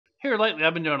Here lately,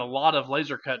 I've been doing a lot of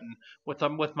laser cutting with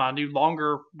my new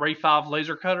Longer Ray5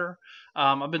 laser cutter.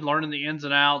 I've been learning the ins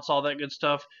and outs, all that good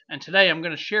stuff. And today, I'm going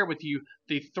to share with you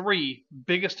the 3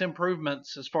 biggest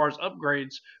improvements as far as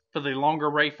upgrades for the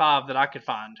Longer Ray5 that I could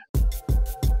find.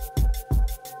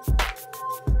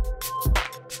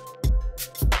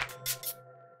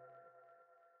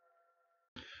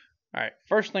 All right,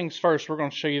 first things first, we're going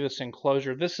to show you this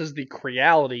enclosure. This is the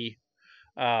Creality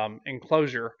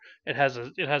enclosure. It has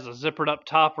a zippered up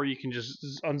top where you can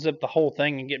just unzip the whole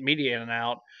thing and get media in and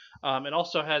out. It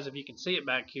also has, if you can see it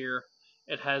back here,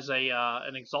 it has a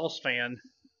an exhaust fan,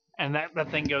 and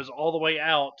that thing goes all the way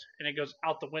out, and it goes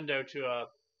out the window to a,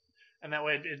 and that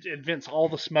way it vents all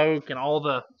the smoke and all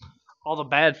the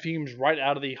bad fumes right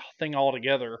out of the thing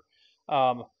altogether.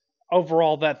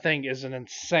 Overall, that thing is an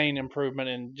insane improvement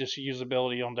in just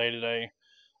usability on day to day.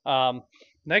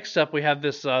 Next up, we have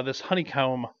this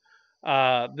Honeycomb.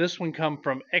 This one come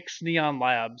from X Neon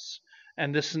Labs,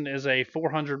 and this one is a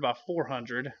 400 by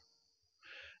 400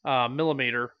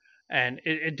 millimeter, and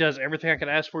it does everything I could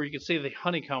ask for. You can see the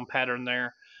honeycomb pattern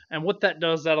there, and what that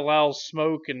does, that allows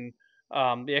smoke and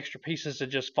the extra pieces to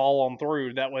just fall on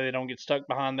through. That way, they don't get stuck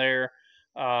behind there.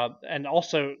 And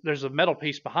also, there's a metal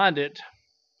piece behind it,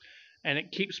 and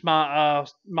it keeps my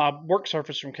my work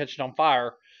surface from catching on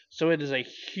fire. So it is a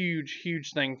huge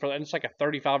thing for that. And it's like a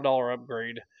 $35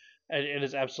 upgrade. It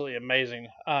is absolutely amazing.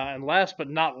 And last but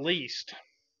not least,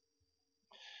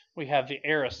 we have the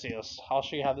air assist. I'll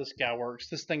show you how this guy works.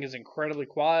 This thing is incredibly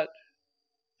quiet.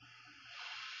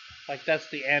 Like, that's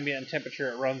the ambient temperature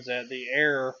it runs at. The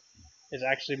air is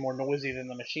actually more noisy than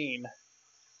the machine.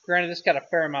 Granted, it's got a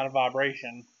fair amount of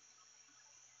vibration.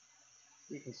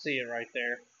 You can see it right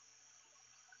there.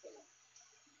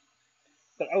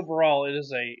 But overall, it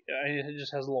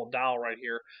just has a little dial right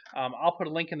here. I'll put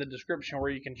a link in the description where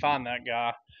you can find that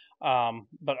guy.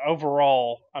 But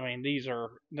overall, I mean,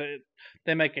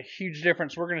 they make a huge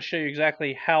difference. We're going to show you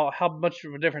exactly how much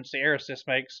of a difference the air assist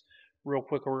makes real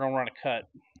quick. We're going to run a cut.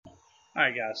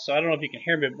 Alright guys, so I don't know if you can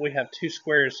hear me, but we have 2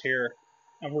 squares here,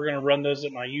 and we're going to run those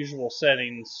at my usual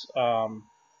settings.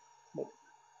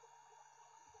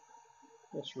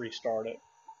 Let's restart it.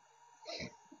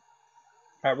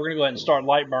 Alright, we're going to go ahead and start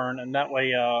light burn, and that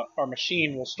way our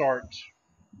machine will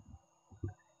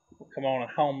come on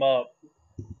and home up.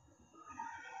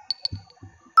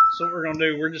 So what we're going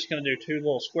to do, we're just going to do 2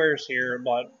 little squares here,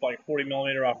 about like 40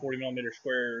 millimeter by 40 millimeter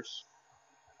squares.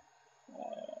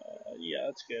 Yeah,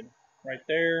 that's good. Right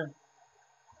there.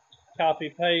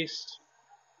 Copy, paste.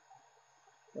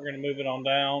 We're going to move it on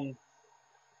down.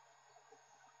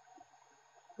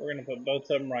 We're going to put both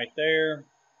of them right there.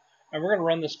 And we're going to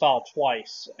run this file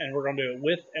twice, and we're going to do it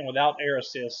with and without air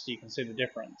assist so you can see the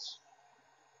difference.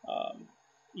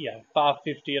 Yeah,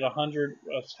 550 at 100.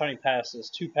 That's how many passes?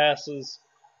 2 passes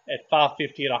at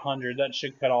 550 at 100. That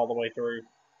should cut all the way through.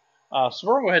 So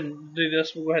we're going to go ahead and do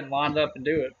this. We'll go ahead and line it up and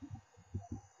do it.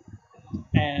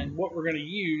 And what we're going to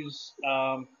use,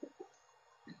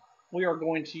 we are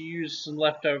going to use some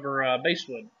leftover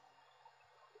basswood.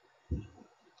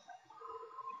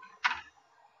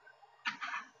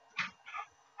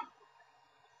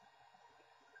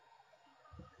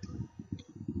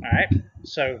 Alright,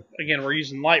 so again, we're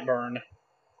using light burn,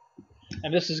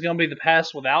 and this is going to be the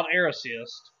pass without air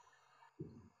assist.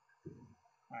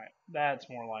 Alright, that's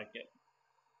more like it.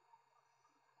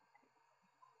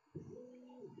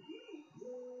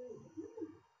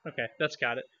 Okay, that's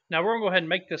got it. Now we're going to go ahead and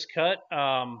make this cut,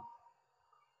 and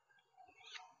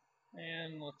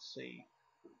let's see.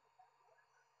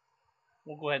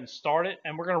 We'll go ahead and start it,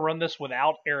 and we're going to run this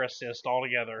without air assist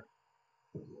altogether.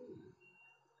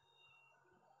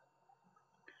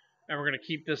 And we're going to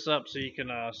keep this up so you can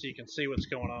see what's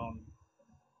going on.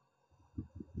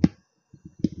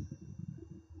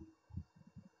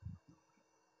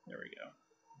 There we go.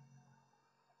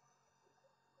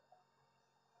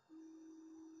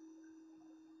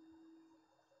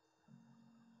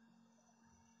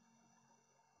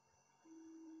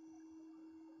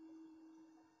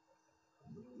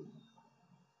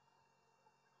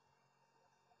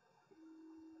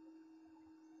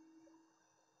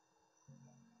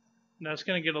 Now it's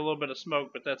going to get a little bit of smoke,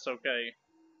 but that's okay.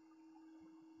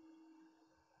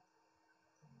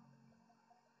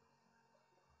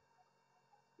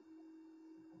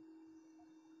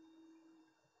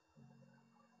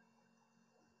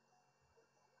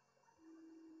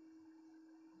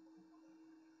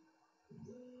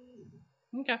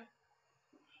 Okay.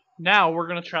 Now we're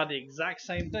going to try the exact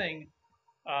same thing,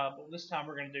 but this time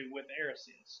we're going to do with air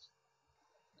assist.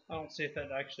 I don't see if that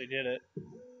actually did it.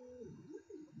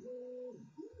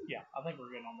 Yeah, I think we're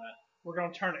good on that. We're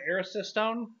going to turn air assist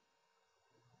on,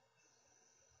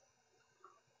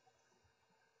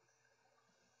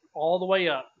 all the way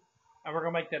up, and we're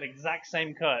going to make that exact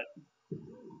same cut.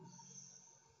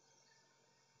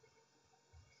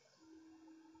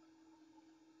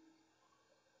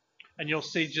 And you'll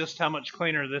see just how much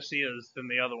cleaner this is than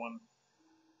the other one.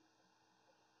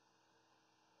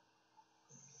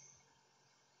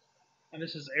 And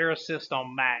this is air assist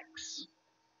on max.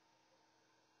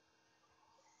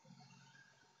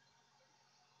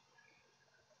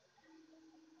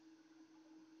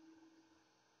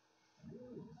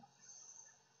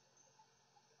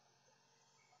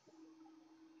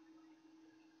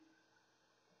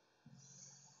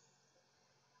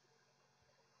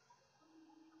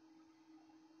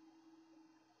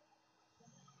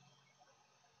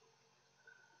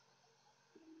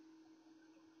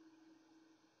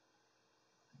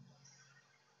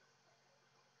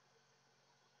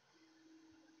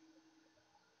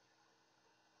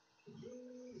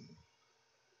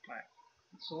 Alright,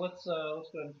 so let's go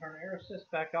ahead and turn air assist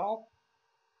back off.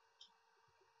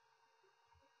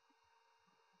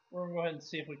 We're going to go ahead and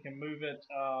see if we can move it.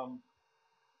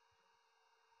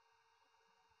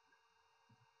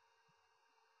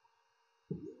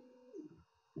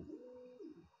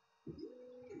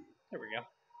 There we go.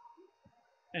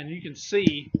 And you can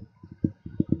see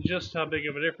just how big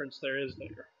of a difference there is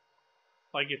there.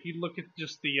 Like if you look at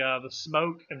just the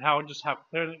smoke and how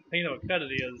clean of a cut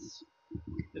it is,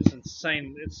 it's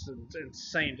insane. It's an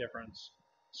insane difference.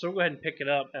 So we'll go ahead and pick it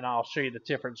up, and I'll show you the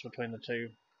difference between the two.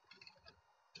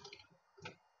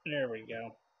 There we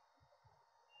go.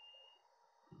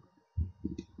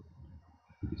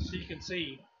 So you can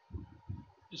see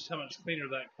just how much cleaner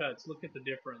that cuts. Look at the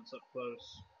difference up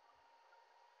close.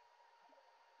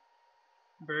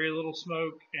 Very little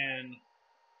smoke and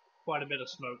quite a bit of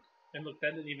smoke. And look,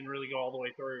 that didn't even really go all the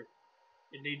way through.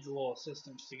 It needs a little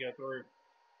assistance to go through.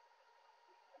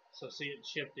 So see, it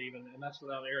chipped even, and that's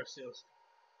without air assist.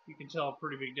 You can tell a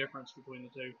pretty big difference between the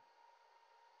two.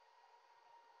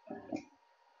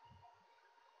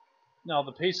 Now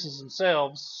the pieces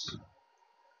themselves,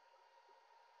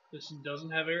 this one does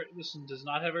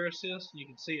not have air assist. You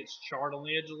can see it's charred on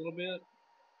the edge a little bit.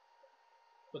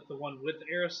 But the one with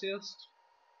air assist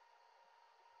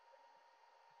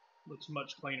looks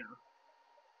much cleaner.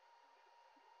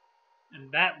 And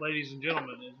that, ladies and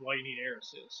gentlemen, is why you need air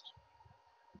assist.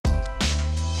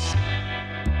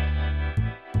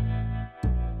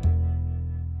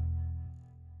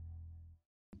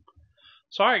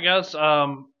 So alright guys,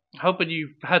 hoping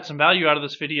you've had some value out of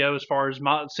this video as far as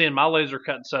seeing my laser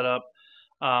cut setup.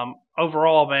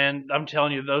 Overall, man, I'm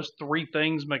telling you, those three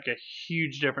things make a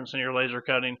huge difference in your laser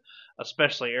cutting,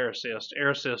 especially air assist.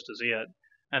 Air assist is it.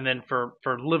 And then for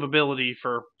livability,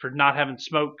 for not having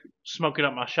smoking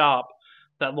up my shop,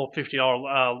 that little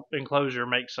 $50 enclosure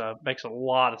makes a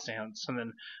lot of sense. And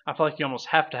then I feel like you almost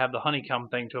have to have the honeycomb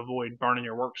thing to avoid burning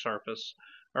your work surface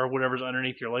or whatever's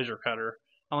underneath your laser cutter.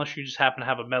 Unless you just happen to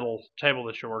have a metal table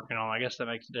that you're working on, I guess that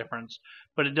makes a difference.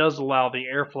 But it does allow the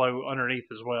airflow underneath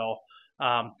as well.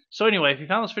 So anyway, if you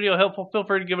found this video helpful, feel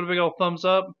free to give it a big old thumbs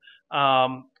up.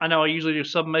 I know I usually do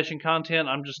sublimation content.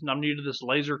 I'm new to this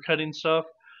laser cutting stuff.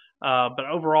 But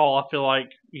overall, I feel like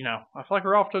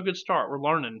we're off to a good start. We're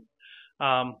learning.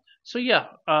 So yeah,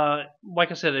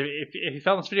 like I said, if you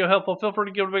found this video helpful, feel free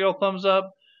to give it a big old thumbs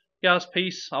up. Guys,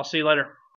 peace. I'll see you later.